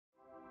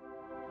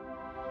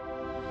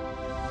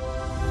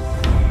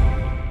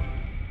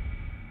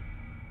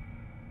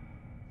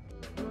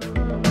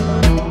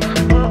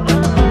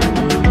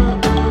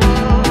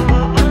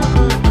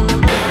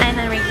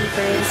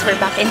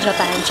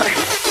Japan, char.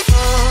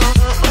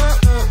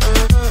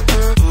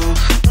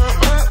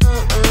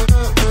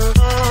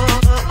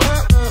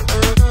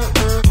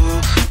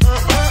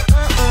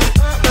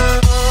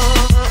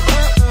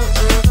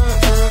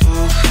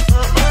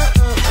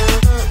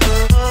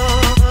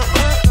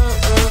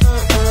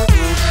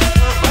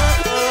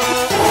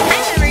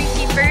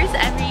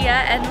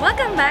 And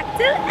welcome back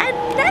to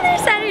another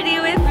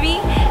Saturday with me.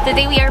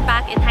 Today we are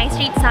back in High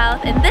Street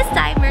South, and this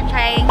time we're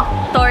trying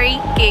Tori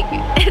King.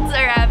 It's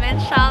a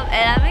ramen shop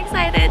and I'm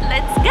excited.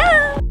 Let's go!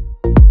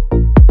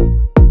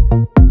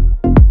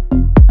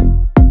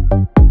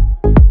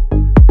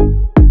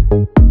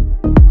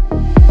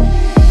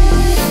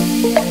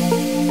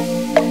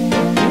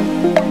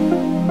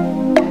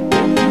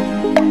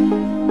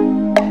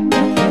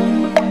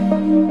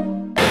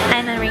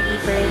 I'm Ramen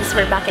Keisuke.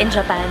 We're back in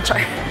Japan,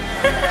 char.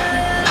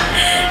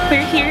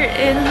 We're here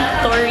in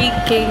Tori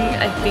King,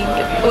 I think.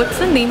 What's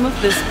the name of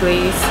this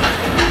place?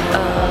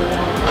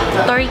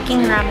 Tori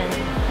King Ramen.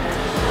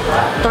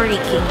 Tori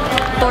King.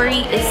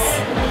 Tori is...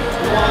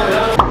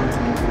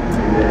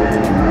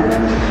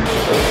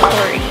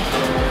 Tori.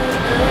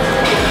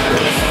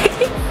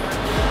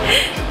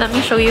 Let me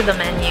show you the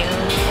menu.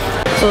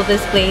 So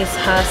this place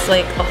has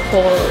like a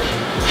whole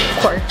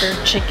quarter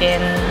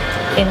chicken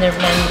in their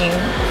menu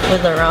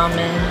with the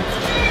ramen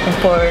and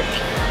pork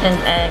and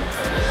eggs.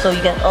 So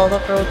you get all the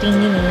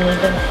protein you need.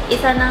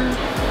 Isa ng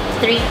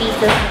 3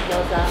 pieces na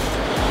gyoza.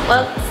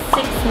 Well,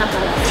 6 na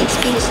pala.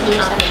 6 pieces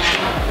gyoza.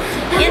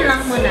 Yan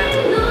lang muna.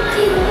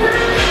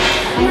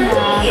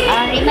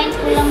 Remind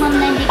ko lang ma'am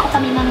na hindi pa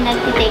kami ma'am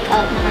nag-take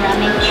out ng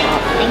ramen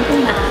shop. Thank you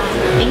ma'am.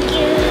 Thank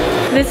you.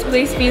 This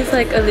place feels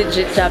like a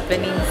legit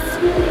Japanese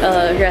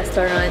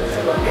restaurant.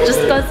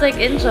 Just cause like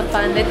in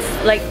Japan, it's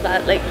like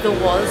that. Like the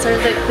walls are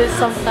like this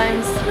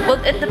sometimes. Well,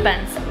 it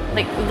depends.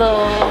 Like the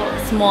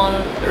small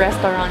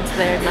restaurants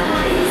there now,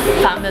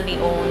 family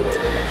owned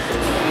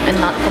and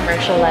not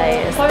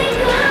commercialized.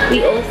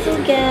 We also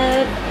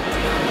get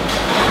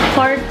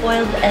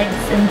hard-boiled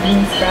eggs and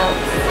bean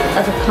sprouts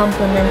as a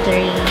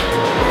complimentary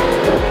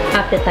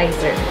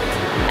appetizer.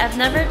 I've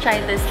never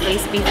tried this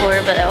place before,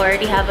 but I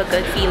already have a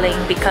good feeling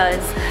because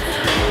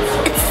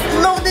it's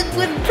loaded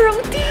with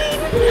protein.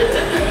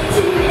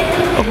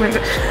 Oh my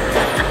gosh.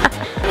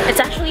 It's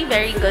actually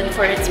very good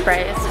for its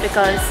price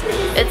because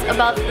it's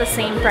about the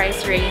same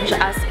price range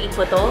as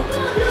Ippudo,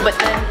 but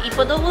then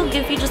Ippudo will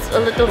give you just a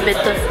little bit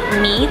of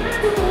meat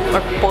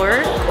or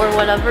pork or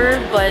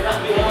whatever, but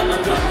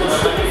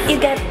you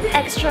get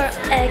extra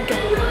egg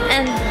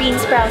and bean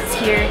sprouts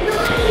here.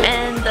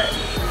 And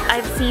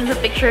I've seen the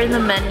picture in the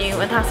menu.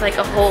 It has like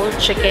a whole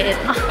chicken.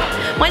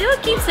 Why do I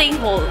keep saying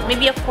whole?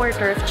 Maybe a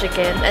quarter of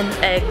chicken and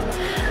egg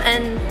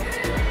and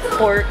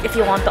pork if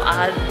you want to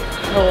add.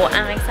 So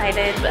I'm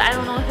excited, but I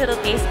don't know if it'll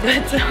taste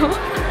good, so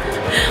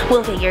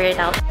we'll figure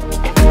it out.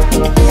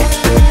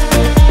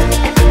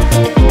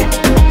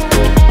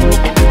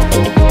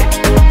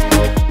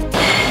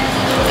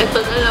 Ito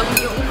na lang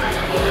yung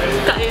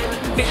kaya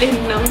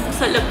bilhin ng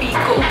salapi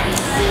ko.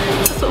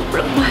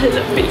 Sobrang mahal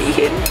na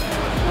bilihin.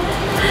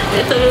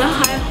 Ito na lang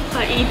kaya ko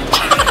kain.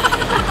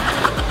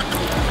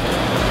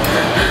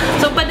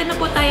 So pwede na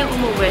po tayong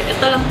umuwi.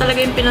 Ito lang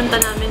talaga yung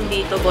pinunta namin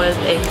dito, boiled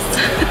eggs.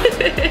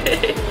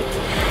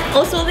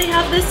 Also, they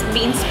have this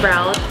bean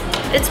sprout.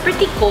 It's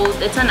pretty cold.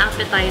 It's an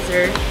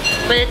appetizer,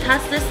 but it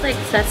has this like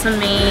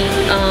sesame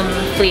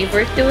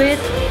flavor to it,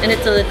 and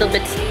it's a little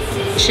bit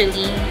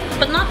chili,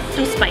 but not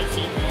too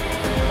spicy.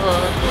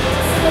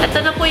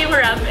 Ito na po yung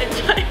ramen.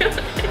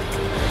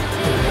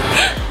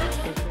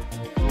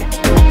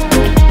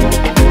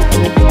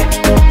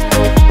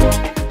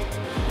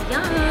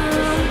 Yum!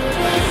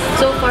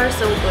 So far,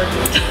 so good.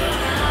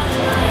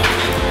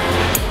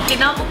 Hindi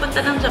na ako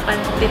pupunta ng Japan.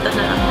 Dito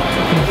na lang.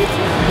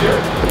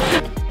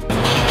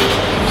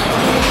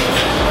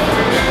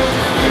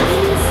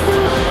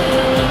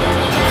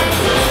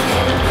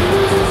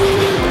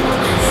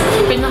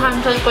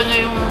 Pinakancel ko na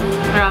yung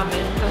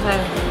ramen kasi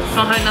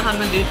makain na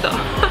kami dito.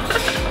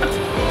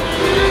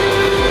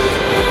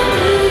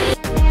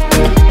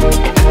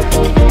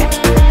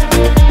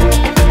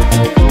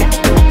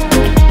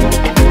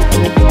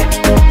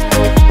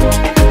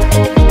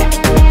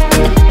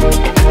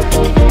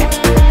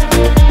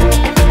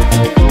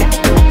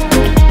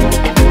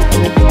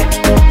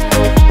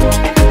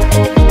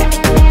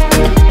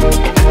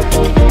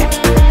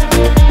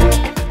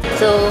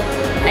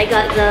 I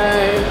got the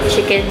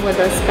chicken with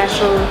a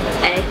special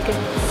egg,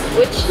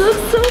 which looks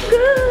so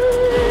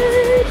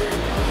good.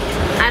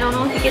 I don't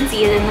know if you can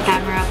see it in the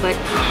camera, but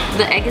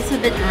the egg is a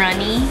bit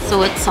runny,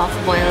 so it's soft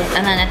boiled,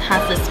 and then it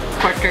has this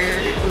quarter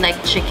leg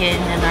chicken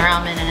and the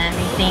ramen and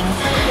everything.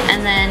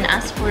 And then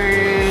as for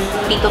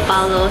Tito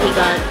Paolo, he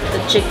got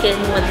the chicken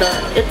with the,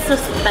 it's a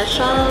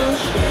special,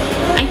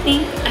 I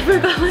think, I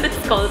forgot what it's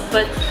called,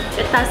 but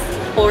it has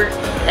pork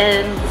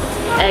and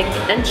egg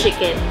and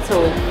chicken,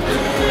 so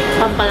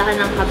pampalaki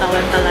ng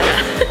katawan talaga.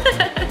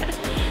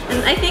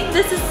 And I think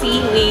this is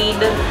seaweed,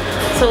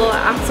 so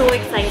I'm so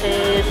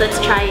excited. Let's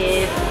try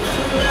it.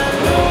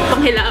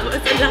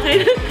 Panghilamos, ang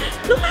laki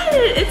Look at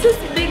it! It's as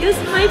big as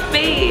my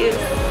face!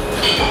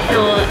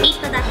 So,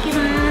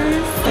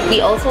 itadakimasu!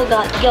 We also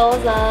got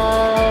gyoza!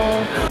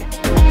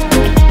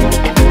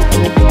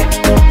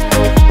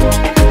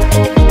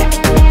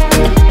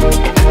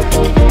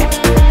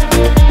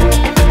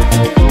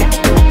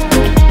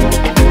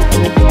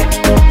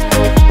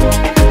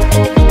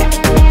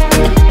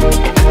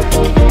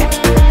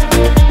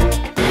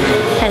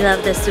 I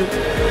love the soup.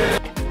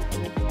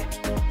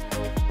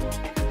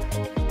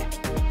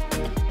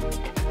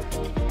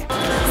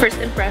 First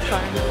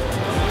impression.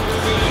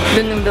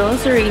 The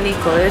noodles are really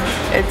good.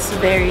 It's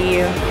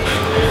very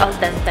al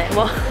dente.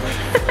 Well,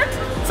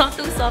 it's not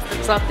too soft,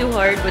 it's not too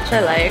hard, which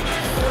I like.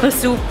 The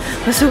soup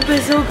is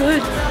so good.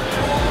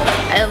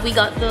 And we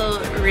got the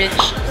rich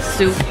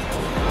soup,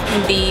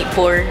 the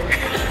poor.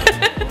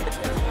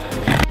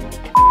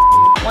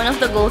 One of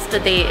the goals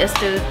today is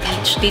to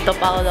teach Tito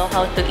Paolo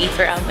how to eat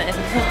ramen.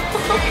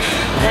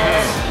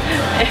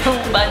 Yung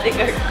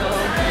bodyguard ko.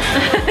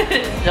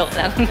 Joke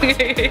lang.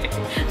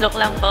 Joke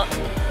lang po.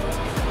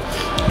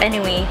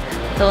 Anyway,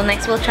 so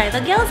next we'll try the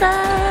gyoza.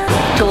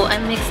 So I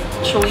mixed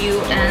shoyu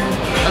and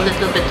a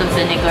little bit of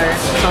vinegar.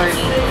 Sorry.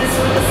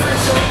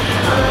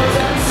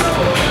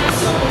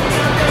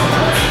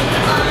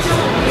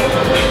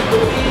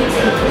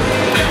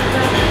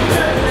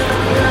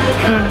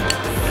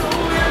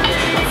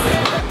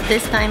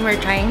 This time we're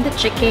trying the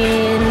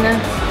chicken,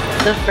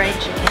 the fried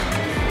chicken.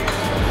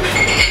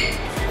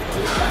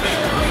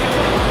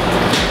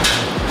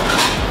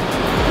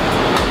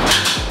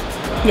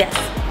 Yes.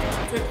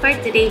 That's it for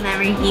today,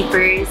 Memory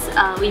Keepers.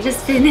 We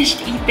just finished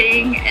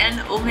eating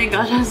and oh my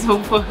gosh, I'm so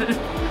full.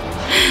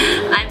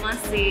 I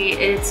must say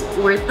it's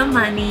worth the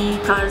money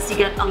because you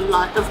get a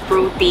lot of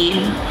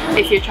protein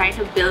if you're trying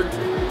to build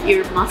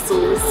your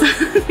muscles.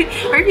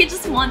 Or if you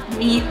just want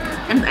meat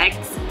and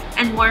eggs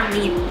and more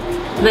meat,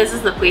 this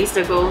is the place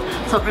to go.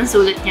 Sobrang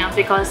sulit niya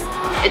because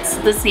it's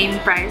the same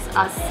price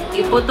as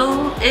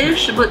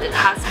Ipodo-ish, but it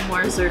has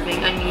more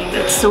serving. I mean,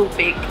 it's so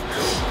big.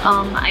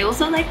 I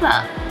also like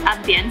the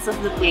ambience of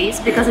the place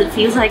because it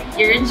feels like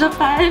you're in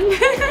Japan.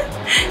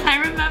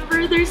 I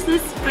remember there's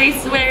this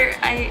place where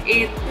I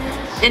ate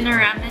in a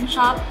ramen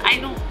shop.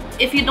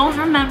 If you don't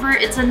remember,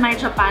 it's in my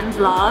Japan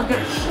vlog.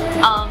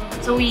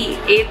 So we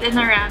ate in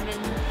a ramen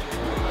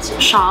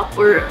shop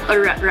or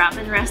a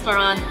ramen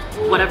restaurant,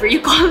 whatever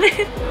you call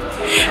it,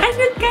 and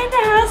it kind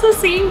of has the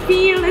same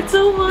feel. It's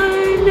so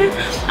fun.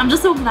 I'm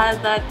just so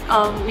glad that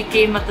we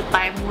came at the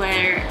time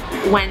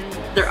when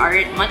there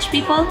aren't much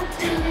people,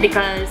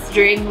 because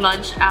during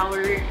lunch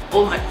hour,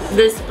 oh my,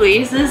 this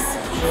place is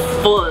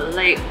full.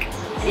 Like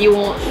you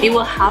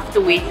will have to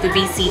wait to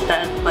be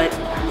seated, but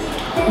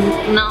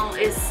now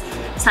it's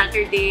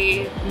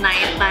Saturday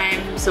night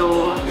time,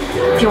 so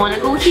if you want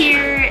to go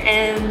here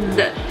and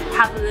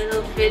have a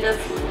little bit of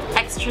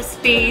extra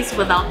space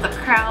without the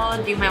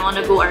crowd, you might want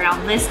to go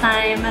around this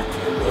time.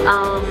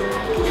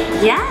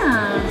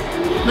 Yeah,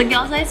 the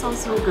gyoza is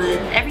also good.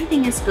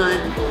 Everything is good.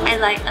 I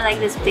like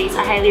this place.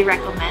 I highly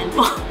recommend.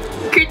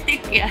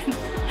 Critic yan.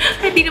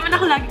 Hindi naman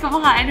ako lagi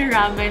kumakain ng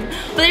ramen,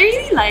 but I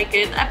really like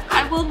it.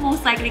 I will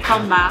most likely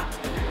come back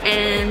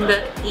and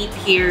eat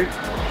here.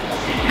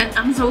 And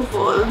I'm so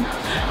full.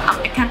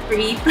 I can't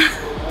breathe.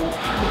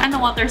 And the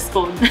water's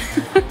cold.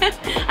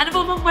 Ano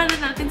po bang pwede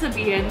natin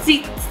sabihin?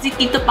 Si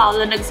Tito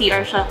Paolo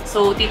nag-CR siya.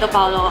 So, Tito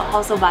Paolo,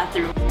 also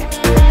bathroom.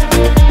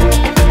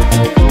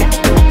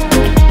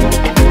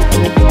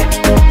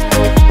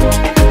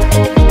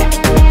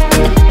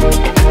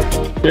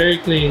 Very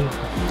clean.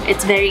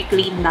 It's very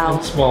clean now.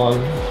 And small.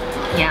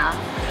 Yeah.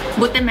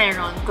 Buti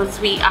meron, because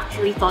we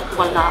actually thought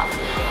wala.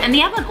 And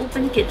they have an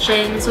open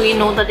kitchen, so you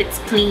know that it's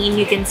clean.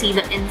 You can see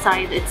the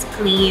inside, it's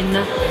clean.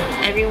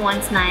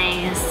 Everyone's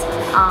nice.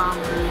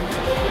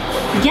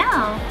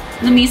 Yeah.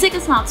 The music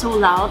is not so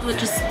loud,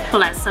 which is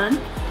pleasant.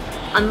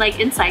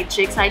 Unlike in Side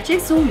Chick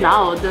is so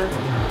loud.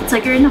 It's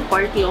like you're in a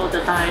party all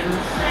the time.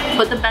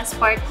 But the best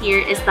part here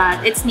is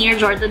that it's near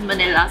Jordan,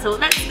 Manila. So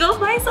let's go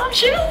buy some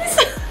shoes!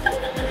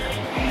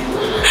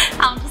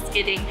 I'm just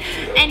kidding.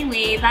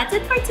 Anyway, that's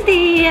it for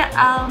today.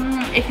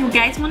 If you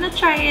guys want to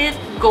try it,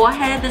 go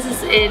ahead. This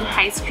is in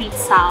High Street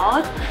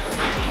South.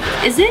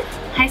 Is it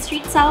High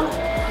Street South?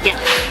 Yeah.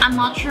 I'm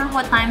not sure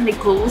what time they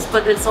close,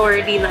 but it's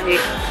already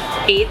like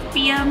 8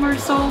 PM or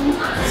so.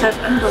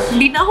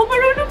 Hindi na ako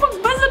marunong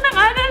magbasa ng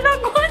anal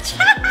language.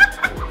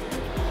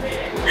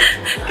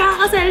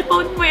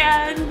 Kaka-cellphone mo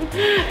yan.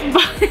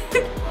 But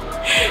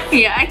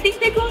yeah, I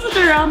think they close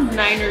at around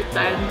 9 or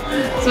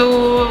 10.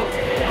 So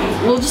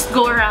we'll just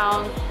go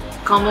around,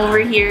 come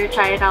over here,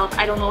 try it out.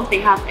 I don't know if they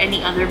have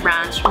any other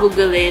branch.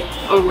 Google it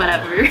or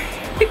whatever.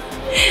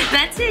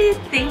 That's it.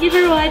 Thank you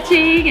for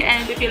watching,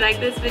 and if you like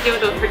this video,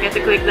 don't forget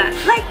to click that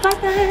like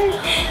button.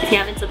 If you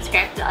haven't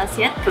subscribed to us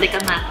yet, click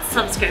on that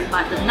subscribe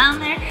button down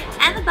there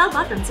and the bell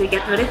button so you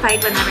get notified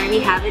whenever we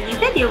have a new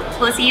video.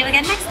 We'll see you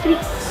again next week.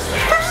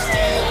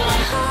 Bye!